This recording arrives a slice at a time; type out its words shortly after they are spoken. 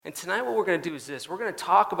And tonight what we're going to do is this. We're going to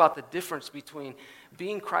talk about the difference between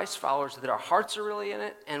being Christ followers, that our hearts are really in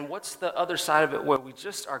it, and what's the other side of it where we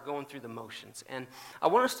just are going through the motions. And I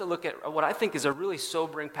want us to look at what I think is a really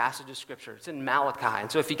sobering passage of Scripture. It's in Malachi.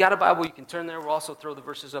 And so if you got a Bible, you can turn there. We'll also throw the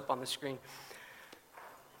verses up on the screen.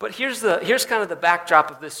 But here's kind of the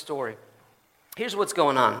backdrop of this story. Here's what's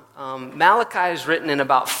going on. Malachi is written in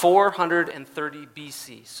about 430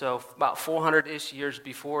 BC, so about 400-ish years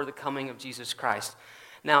before the coming of Jesus Christ.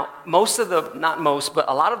 Now, not most, but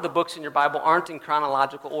a lot of the books in your Bible aren't in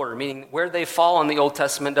chronological order, meaning where they fall in the Old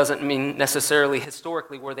Testament doesn't mean necessarily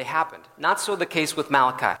historically where they happened. Not so the case with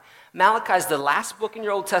Malachi. Malachi is the last book in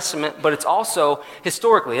your Old Testament, but it's also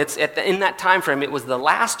historically. In that time frame, it was the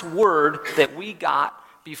last word that we got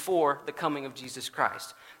before the coming of Jesus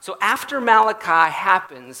Christ. So after Malachi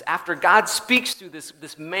happens, after God speaks through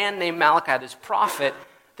this man named Malachi, this prophet,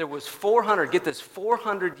 there was 400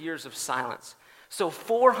 years of silence. So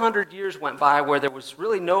 400 years went by where there was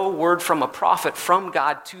really no word from a prophet from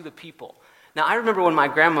God to the people. Now I remember when my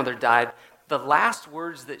grandmother died, the last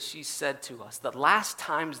words that she said to us, the last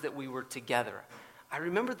times that we were together, I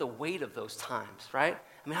remember the weight of those times, right?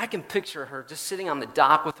 I mean, I can picture her just sitting on the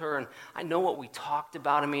dock with her, and I know what we talked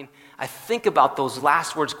about. I mean, I think about those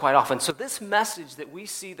last words quite often. So this message that we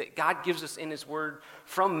see that God gives us in His Word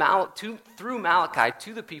through Malachi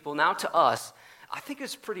to the people, now to us, I think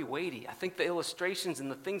it's pretty weighty. I think the illustrations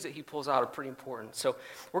and the things that he pulls out are pretty important. So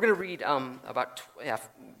we're going to read about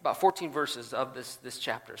 14 verses of this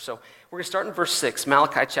chapter. So we're going to start in verse 6,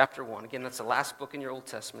 Malachi chapter 1. Again, that's the last book in your Old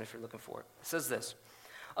Testament if you're looking for it. It says this: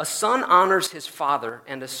 "A son honors his father,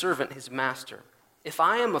 and a servant his master. If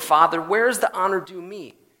I am a father, where is the honor due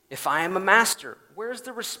me? If I am a master, where is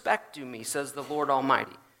the respect due me, says the Lord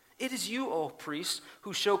Almighty. It is you, O priests,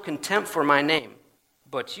 who show contempt for my name.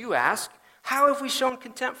 But you ask, how have we shown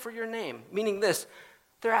contempt for your name?" Meaning this,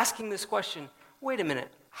 they're asking this question, wait a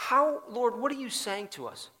minute, Lord, what are you saying to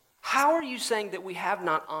us? How are you saying that we have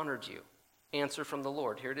not honored you? Answer from the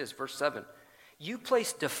Lord, here it is, verse 7. "You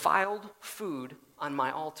place defiled food on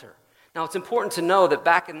my altar." Now it's important to know that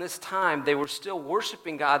back in this time, they were still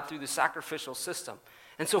worshiping God through the sacrificial system.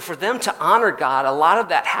 And so for them to honor God, a lot of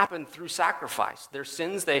that happened through sacrifice. Their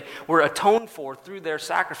sins, they were atoned for through their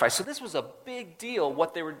sacrifice. So this was a big deal,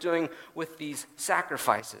 what they were doing with these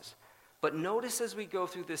sacrifices. But notice as we go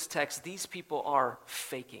through this text, these people are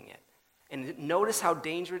faking it. And notice how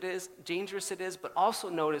dangerous it is, but also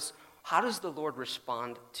notice, how does the Lord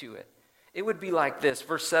respond to it? It would be like this.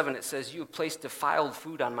 Verse 7, it says, "You have placed defiled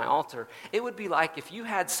food on my altar." It would be like if you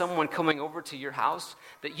had someone coming over to your house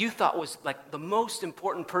that you thought was like the most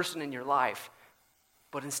important person in your life,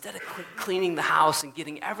 but instead of cleaning the house and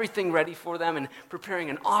getting everything ready for them and preparing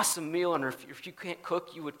an awesome meal, and if you can't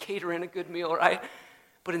cook, you would cater in a good meal, right?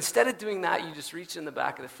 But instead of doing that, you just reach in the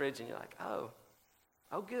back of the fridge and you're like,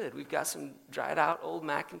 oh good, we've got some dried out old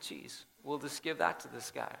mac and cheese. We'll just give that to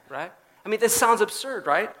this guy, right? I mean, this sounds absurd,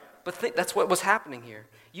 right? But that's what was happening here.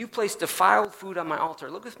 "You placed defiled food on my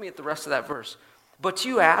altar." Look with me at the rest of that verse. "But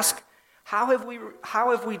you ask, how have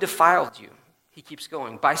we defiled you?" He keeps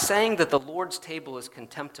going. "By saying that the Lord's table is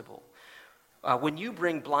contemptible. When you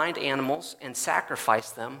bring blind animals and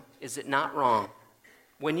sacrifice them, is it not wrong?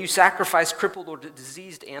 When you sacrifice crippled or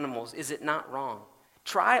diseased animals, is it not wrong?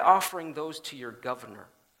 Try offering those to your governor.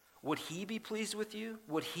 Would he be pleased with you?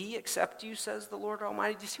 Would he accept you, says the Lord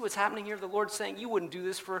Almighty?" Do you see what's happening here? The Lord's saying, you wouldn't do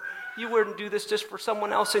this just for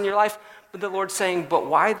someone else in your life. But the Lord's saying, but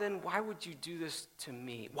why then? Why would you do this to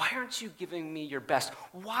me? Why aren't you giving me your best?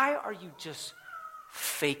 Why are you just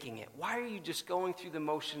faking it? Why are you just going through the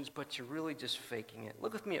motions, but you're really just faking it?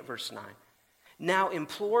 Look with me at verse 9. "Now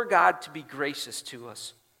implore God to be gracious to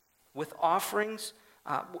us. With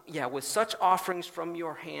such offerings from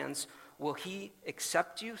your hands, will he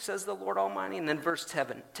accept you, says the Lord Almighty?" And then verse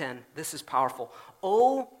 10, this is powerful.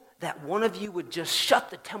 "Oh, that one of you would just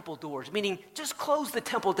shut the temple doors," meaning just close the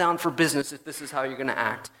temple down for business if this is how you're going to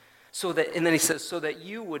act. And then he says, "so that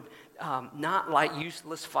you would not light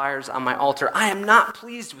useless fires on my altar. I am not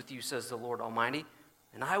pleased with you, says the Lord Almighty,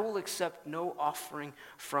 and I will accept no offering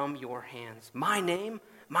from your hands. My name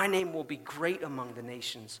will be great among the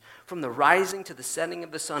nations. From the rising to the setting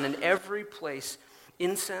of the sun, in every place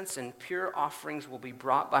incense and pure offerings will be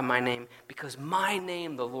brought by my name, because my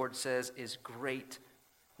name," the Lord says, "is great."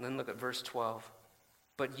 And then look at verse 12.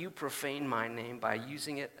 "But you profane my name by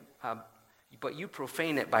using it, but you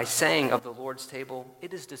profane it by saying of the Lord's table,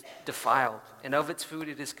 it is defiled, and of its food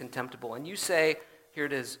it is contemptible. And you say," here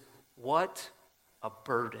it is, "what a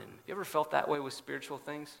burden." You ever felt that way with spiritual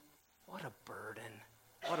things? What a burden.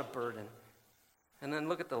 What a burden. And then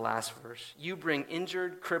look at the last verse. You bring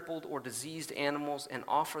injured, crippled, or diseased animals and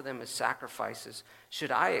offer them as sacrifices.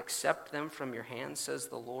 Should I accept them from your hands, says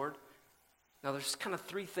the Lord? Now there's kind of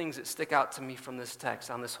three things that stick out to me from this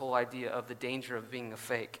text on this whole idea of the danger of being a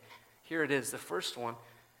fake. Here it is, the first one.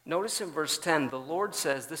 Notice in verse 10, the Lord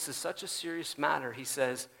says this is such a serious matter. He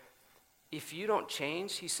says, if you don't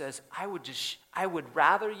change, he says, I would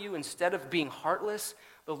rather you, instead of being heartless,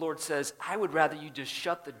 the Lord says, I would rather you just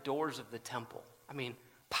shut the doors of the temple. I mean,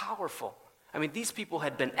 powerful. I mean, these people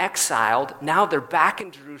had been exiled. Now they're back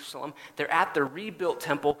in Jerusalem. They're at their rebuilt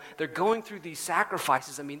temple. They're going through these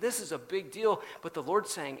sacrifices. I mean, this is a big deal. But the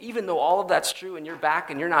Lord's saying, even though all of that's true and you're back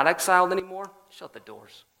and you're not exiled anymore, shut the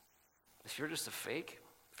doors. If you're just a fake,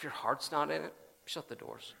 if your heart's not in it, shut the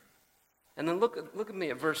doors. And then look at me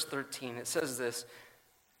at verse 13. It says this,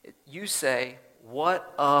 you say,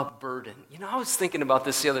 what a burden. You know, I was thinking about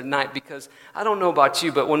this the other night because I don't know about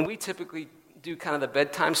you, but when we typically do kind of the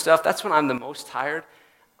bedtime stuff, that's when I'm the most tired.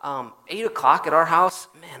 8 o'clock at our house,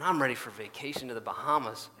 man, I'm ready for vacation to the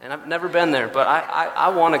Bahamas. And I've never been there, but I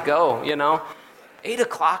want to go, you know. 8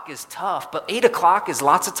 o'clock is tough, but 8 o'clock is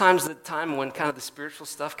lots of times the time when kind of the spiritual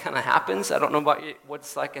stuff kind of happens. I don't know about you, what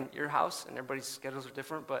it's like in your house, and everybody's schedules are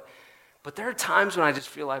different, but there are times when I just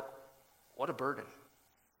feel like, what a burden.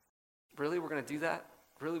 Really, we're going to do that?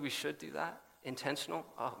 Really, we should do that? Intentional?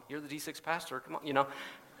 Oh, you're the D6 pastor, come on, you know.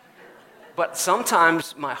 But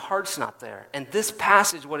sometimes my heart's not there. And this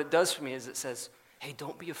passage, what it does for me is it says, hey,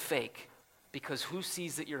 don't be a fake, because who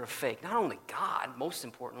sees that you're a fake? Not only God, most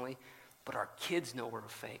importantly, but our kids know we're a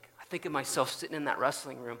fake. I think of myself sitting in that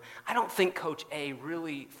wrestling room. I don't think Coach A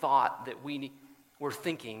really thought that we were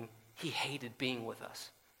thinking he hated being with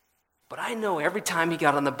us. But I know every time he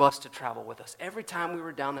got on the bus to travel with us, every time we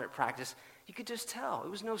were down there at practice, you could just tell.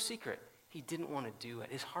 It was no secret. He didn't want to do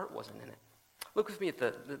it. His heart wasn't in it. Look with me at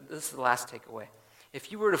this is the last takeaway.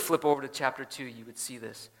 If you were to flip over to chapter 2, you would see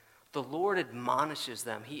this. The Lord admonishes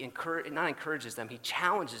them. He not encourages them. He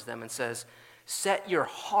challenges them and says, set your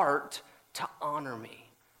heart to honor me.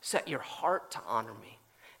 Set your heart to honor me.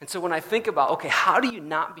 And so when I think about, okay, how do you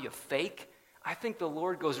not be a fake? I think the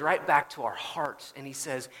Lord goes right back to our hearts and he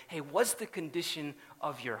says, hey, what's the condition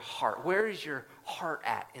of your heart? Where is your heart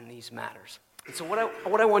at in these matters? And so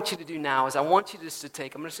what I want you to do now is I want you just to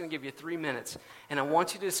take, I'm just going to give you 3 minutes, and I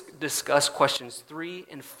want you to discuss questions 3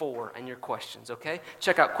 and 4 and your questions, okay?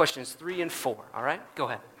 Check out questions 3 and 4, all right? Go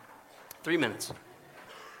ahead. 3 minutes.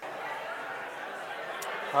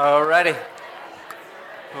 All righty.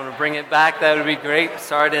 I want to bring it back. That would be great.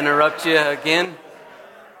 Sorry to interrupt you again.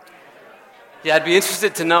 Yeah, I'd be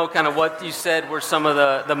interested to know kind of what you said were some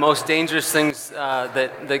of the most dangerous things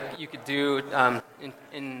that you could do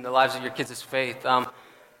in the lives of your kids' faith.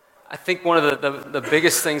 I think one of the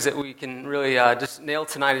biggest things that we can really just nail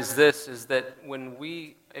tonight is this, is that when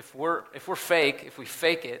if we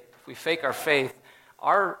fake our faith,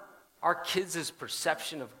 our kids'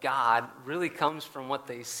 perception of God really comes from what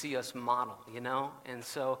they see us model, you know? And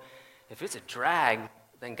so if it's a drag,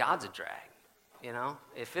 then God's a drag, you know?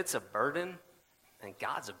 If it's a burden, then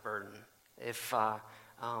God's a burden. If,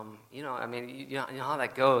 you know how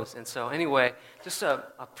that goes. And so anyway, just a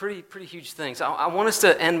pretty huge thing. So I want us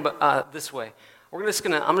to end this way. I'm just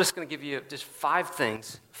going to give you just 5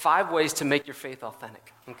 things, 5 ways to make your faith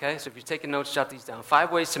authentic, okay? So if you're taking notes, jot these down.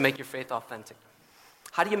 5 ways to make your faith authentic.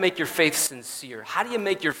 How do you make your faith sincere? How do you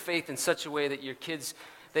make your faith in such a way that your kids,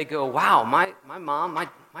 they go, wow, my mom,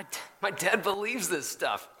 my dad believes this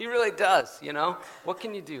stuff. He really does, you know? What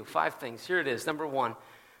can you do? 5 things. Here it is. Number 1,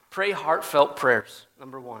 pray heartfelt prayers.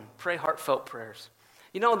 Number 1, pray heartfelt prayers.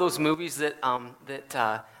 You know those movies that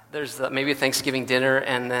there's maybe a Thanksgiving dinner,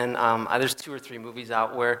 and then there's 2 or 3 movies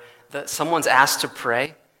out where someone's asked to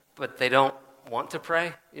pray, but they don't want to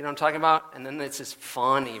pray, you know what I'm talking about? And then it's this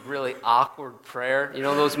funny, really awkward prayer. You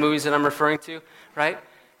know those movies that I'm referring to, right?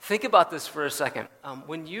 Think about this for a second.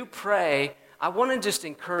 When you pray, I want to just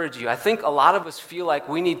encourage you. I think a lot of us feel like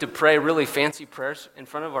we need to pray really fancy prayers in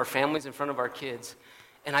front of our families, in front of our kids.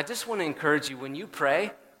 And I just want to encourage you, when you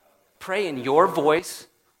pray in your voice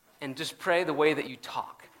and just pray the way that you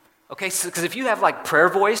talk. Okay, because if you have like prayer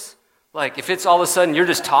voice, like if it's all of a sudden you're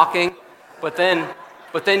just talking, but then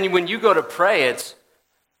when you go to pray, it's,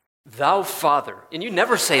 thou Father. And you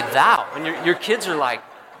never say thou. And your kids are like,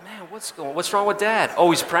 man, what's wrong with Dad?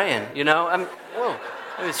 Oh, he's praying, you know? Whoa,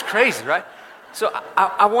 it's crazy, right? So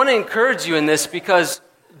I want to encourage you in this because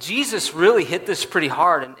Jesus really hit this pretty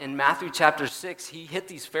hard. In Matthew chapter 6, he hit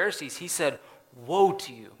these Pharisees. He said, woe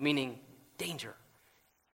to you, meaning danger.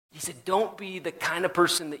 He said, don't be the kind of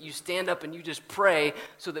person that you stand up and you just pray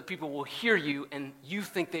so that people will hear you and you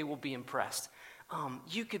think they will be impressed.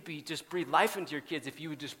 you could just breathe life into your kids if you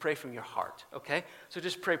would just pray from your heart, okay? So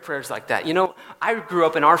just pray prayers like that. You know, I grew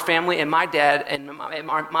up in our family, and my dad and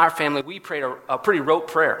my family, we prayed a pretty rote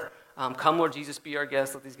prayer. Come, Lord Jesus, be our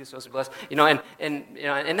guest. Let these gifts be blessed. You know,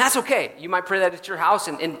 and that's okay. You might pray that at your house,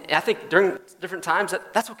 and I think during different times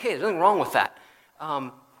that's okay. There's nothing wrong with that,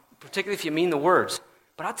 particularly if you mean the words.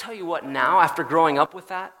 But I'll tell you what. Now, after growing up with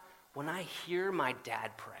that, when I hear my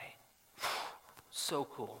dad pray, so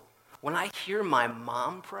cool. When I hear my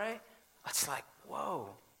mom pray, it's like, whoa,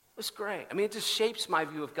 that's great. I mean, it just shapes my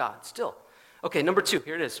view of God still. Okay, number 2,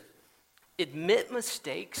 here it is. Admit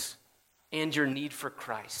mistakes and your need for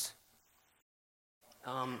Christ.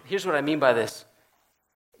 Here's what I mean by this.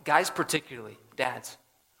 Guys particularly, dads,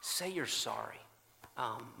 say you're sorry.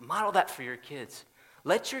 Model that for your kids.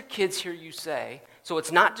 Let your kids hear you say, so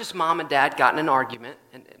it's not just mom and dad got in an argument,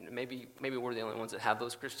 and maybe we're the only ones that have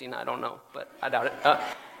those, Christina, I don't know, but I doubt it.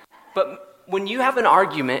 But when you have an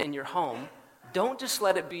argument in your home, don't just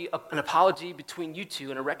let it be an apology between you two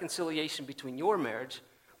and a reconciliation between your marriage,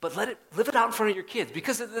 but live it out in front of your kids,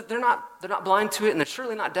 because they're not blind to it, and they're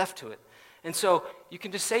surely not deaf to it. And so you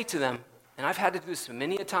can just say to them, and I've had to do this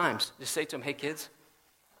many a times, just say to them, hey kids,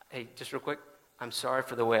 hey, just real quick, I'm sorry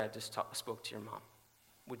for the way I just spoke to your mom.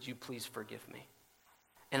 Would you please forgive me?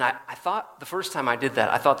 And I thought the first time I did that,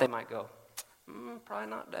 I thought they might go, probably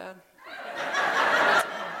not, Dad.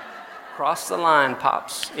 Cross the line,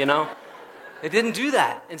 Pops, you know. They didn't do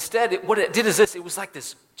that. Instead, what it did is this. It was like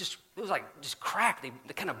this, just cracked.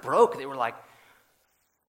 They kind of broke. They were like,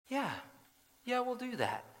 yeah, we'll do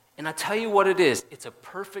that. And I tell you what it is. It's a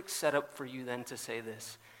perfect setup for you then to say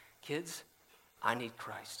this. Kids, I need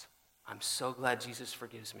Christ. I'm so glad Jesus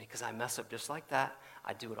forgives me, because I mess up just like that.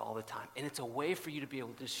 I do it all the time. And it's a way for you to be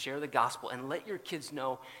able to share the gospel and let your kids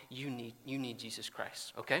know you need Jesus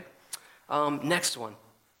Christ, okay? Next one.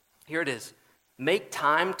 Here it is. Make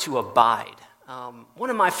time to abide. One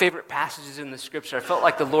of my favorite passages in the scripture, I felt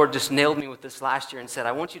like the Lord just nailed me with this last year and said,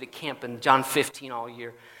 I want you to camp in John 15 all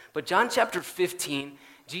year. But John chapter 15,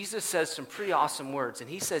 Jesus says some pretty awesome words. And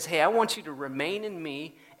he says, hey, I want you to remain in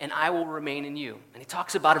me, and I will remain in you. And he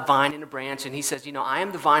talks about a vine and a branch, and he says, you know, I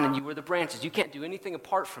am the vine and you are the branches. You can't do anything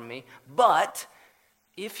apart from me, but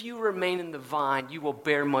if you remain in the vine, you will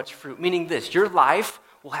bear much fruit. Meaning this, your life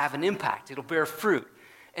will have an impact. It'll bear fruit.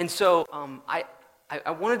 And so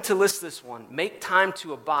I wanted to list this one, make time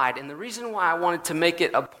to abide. And the reason why I wanted to make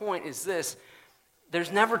it a point is this: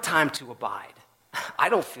 there's never time to abide. I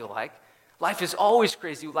don't feel like. Life is always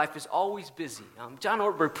crazy. Life is always busy. John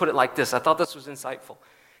Ortberg put it like this. I thought this was insightful.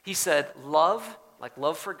 He said, love, like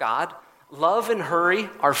love for God, love and hurry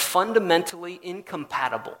are fundamentally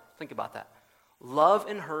incompatible. Think about that. Love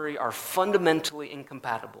and hurry are fundamentally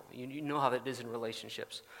incompatible. You know how that is in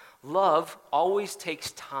relationships. Love always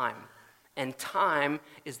takes time, and time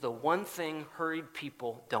is the one thing hurried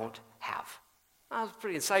people don't have. That was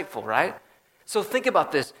pretty insightful, right? So think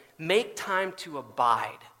about this. Make time to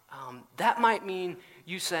abide. That might mean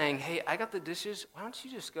you saying, hey, I got the dishes. Why don't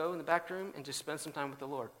you just go in the back room and just spend some time with the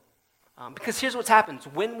Lord? Because here's what happens.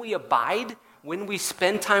 When we abide, when we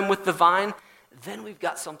spend time with the vine, then we've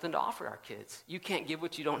got something to offer our kids. You can't give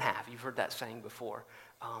what you don't have. You've heard that saying before.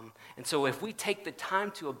 And so if we take the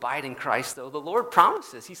time to abide in Christ, though, the Lord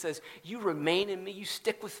promises. He says, you remain in me, you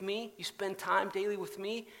stick with me, you spend time daily with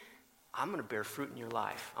me, I'm going to bear fruit in your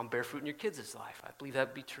life. I'm bear fruit in your kids' life. I believe that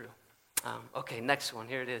would be true. Okay, next one.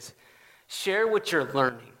 Here it is. Share what you're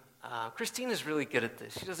learning. Christina's really good at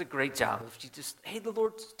this. She does a great job. She just, hey, the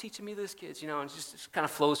Lord's teaching me this, kids, and it just kind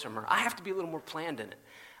of flows from her. I have to be a little more planned in it.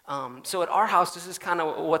 So at our house, this is kind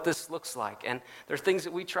of what this looks like. And there are things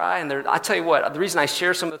that we try, and I tell you what, the reason I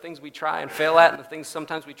share some of the things we try and fail at and the things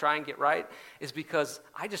sometimes we try and get right is because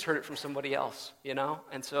I just heard it from somebody else,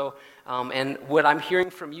 And so, and what I'm hearing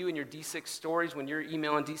from you in your D6 stories, when you're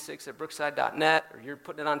emailing d6@brookside.net or you're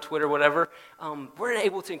putting it on Twitter, whatever, we're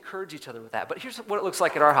able to encourage each other with that. But here's what it looks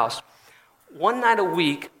like at our house. One night a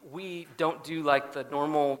week, we don't do like the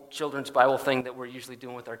normal children's Bible thing that we're usually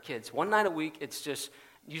doing with our kids. One night a week, it's just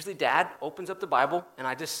usually Dad opens up the Bible, and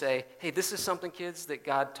I just say, hey, this is something, kids, that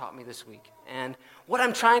God taught me this week. And what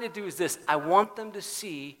I'm trying to do is this. I want them to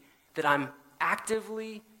see that I'm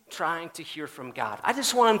actively trying to hear from God. I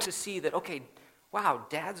just want them to see that, okay, wow,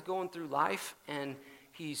 Dad's going through life, and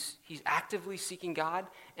he's actively seeking God,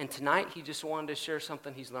 and tonight he just wanted to share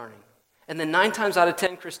something he's learning. And then 9 times out of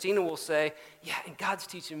 10, Christina will say, yeah, and God's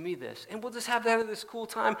teaching me this. And we'll just have this cool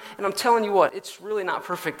time. And I'm telling you what, it's really not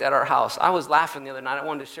perfect at our house. I was laughing the other night. I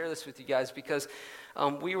wanted to share this with you guys because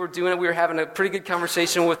we were having a pretty good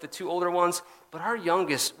conversation with the two older ones, but our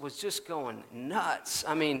youngest was just going nuts.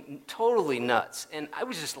 I mean, totally nuts. And I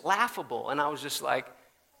was just laughable, and I was just like,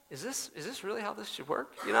 is this really how this should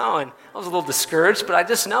work? And I was a little discouraged, but I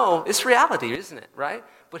just know it's reality, isn't it, right?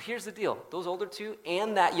 But here's the deal. Those older two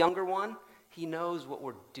and that younger one, he knows what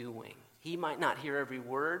we're doing. He might not hear every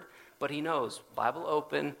word, but he knows. Bible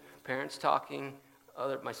open, parents talking,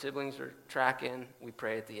 my siblings are tracking, we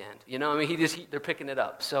pray at the end. They're picking it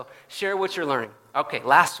up. So share what you're learning. Okay,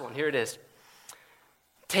 last one. Here it is.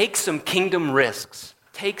 Take some kingdom risks.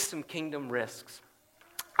 Take some kingdom risks.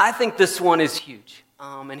 I think this one is huge.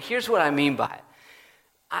 And here's what I mean by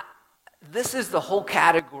it. This is the whole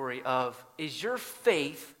category of, is your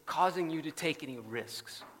faith causing you to take any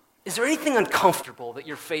risks? Is there anything uncomfortable that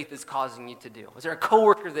your faith is causing you to do? Is there a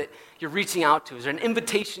coworker that you're reaching out to? Is there an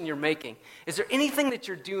invitation you're making? Is there anything that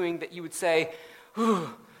you're doing that you would say,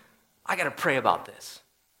 I got to pray about this?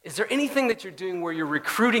 Is there anything that you're doing where you're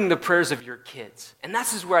recruiting the prayers of your kids? And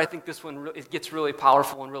this is where I think this one it gets really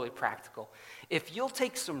powerful and really practical. If you'll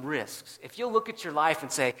take some risks, if you'll look at your life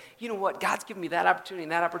and say, you know what, God's given me that opportunity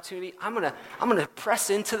and that opportunity, I'm gonna press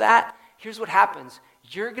into that. Here's what happens.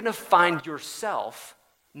 You're going to find yourself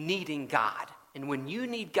needing God. And when you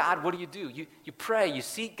need God, what do? You pray, you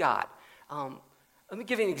seek God. Let me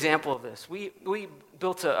give you an example of this. We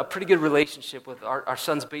built a pretty good relationship with our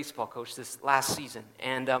son's baseball coach this last season.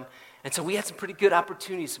 And so we had some pretty good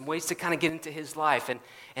opportunities, some ways to kind of get into his life.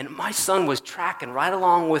 And my son was tracking right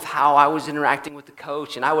along with how I was interacting with the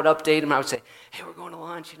coach. And I would update him. I would say, hey, we're going to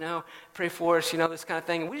lunch, pray for us, this kind of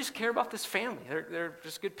thing. And we just care about this family. They're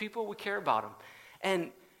just good people. We care about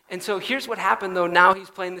them. And so here's what happened, though. Now he's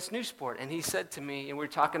playing this new sport. And he said to me, and we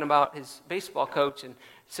were talking about his baseball coach, and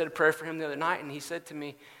said a prayer for him the other night. And he said to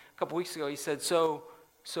me a couple weeks ago, he said, so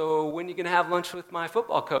when are you going to have lunch with my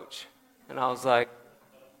football coach? And I was like,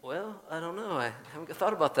 well, I don't know. I haven't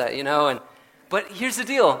thought about that, But here's the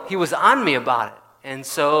deal. He was on me about it. And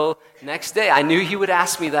so next day, I knew he would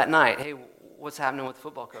ask me that night, hey, what's happening with the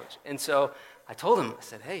football coach? And so I told him, I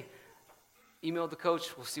said, hey, email the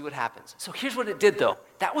coach. We'll see what happens. So here's what it did, though.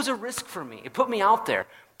 That was a risk for me. It put me out there.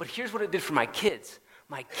 But here's what it did for my kids.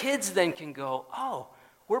 My kids then can go, oh,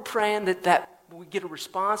 we're praying that we get a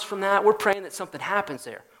response from that. We're praying that something happens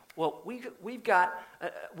there. Well, we've got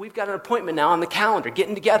an appointment now on the calendar,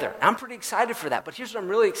 getting together. I'm pretty excited for that, but here's what I'm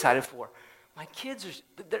really excited for. My kids,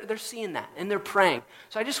 they're seeing that, and they're praying.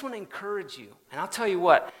 So I just want to encourage you, and I'll tell you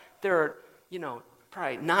what, there are,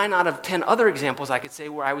 probably 9 out of 10 other examples I could say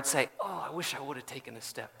where I would say, oh, I wish I would have taken a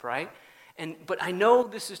step, right? But I know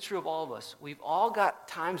this is true of all of us. We've all got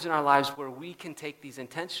times in our lives where we can take these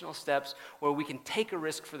intentional steps, where we can take a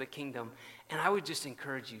risk for the kingdom, and I would just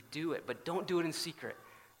encourage you, do it, but don't do it in secret.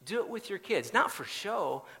 Do it with your kids, not for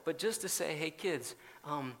show, but just to say, hey, kids,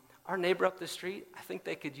 our neighbor up the street, I think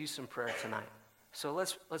they could use some prayer tonight. So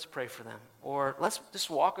let's pray for them. Or let's just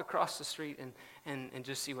walk across the street and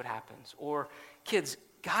just see what happens. Or, kids,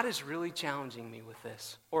 God is really challenging me with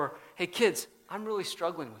this. Or, hey, kids, I'm really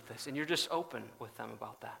struggling with this. And you're just open with them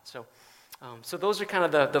about that. So those are kind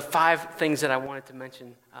of the 5 things that I wanted to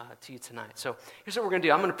mention to you tonight. So here's what we're going to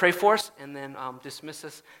do. I'm going to pray for us and then dismiss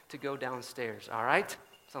us to go downstairs. All right?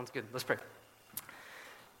 Sounds good. Let's pray.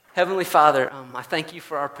 Heavenly Father, I thank you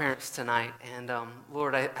for our parents tonight. And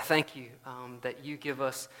Lord, I thank you that you give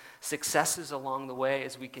us successes along the way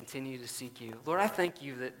as we continue to seek you. Lord, I thank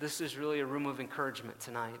you that this is really a room of encouragement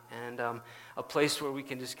tonight and a place where we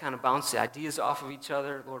can just kind of bounce the ideas off of each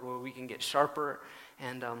other, Lord, where we can get sharper.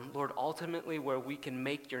 And Lord, ultimately where we can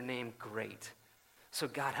make your name great. So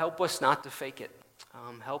God, help us not to fake it.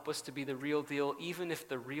 Help us to be the real deal, even if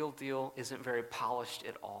the real deal isn't very polished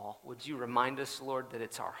at all. Would you remind us, Lord, that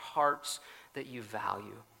it's our hearts that you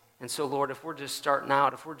value? And so, Lord, if we're just starting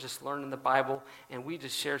out, if we're just learning the Bible, and we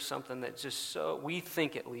just share something that just so, we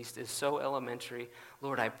think at least, is so elementary,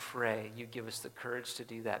 Lord, I pray you give us the courage to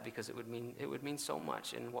do that because it would mean so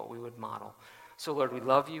much in what we would model. So, Lord, we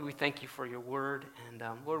love you. We thank you for your word. And,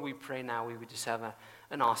 Lord, we pray now we would just have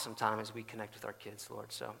an awesome time as we connect with our kids,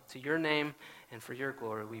 Lord. So, to your name and for your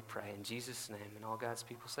glory, we pray. In Jesus' name. And all God's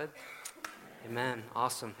people said, amen.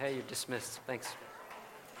 Awesome. Hey, you're dismissed. Thanks.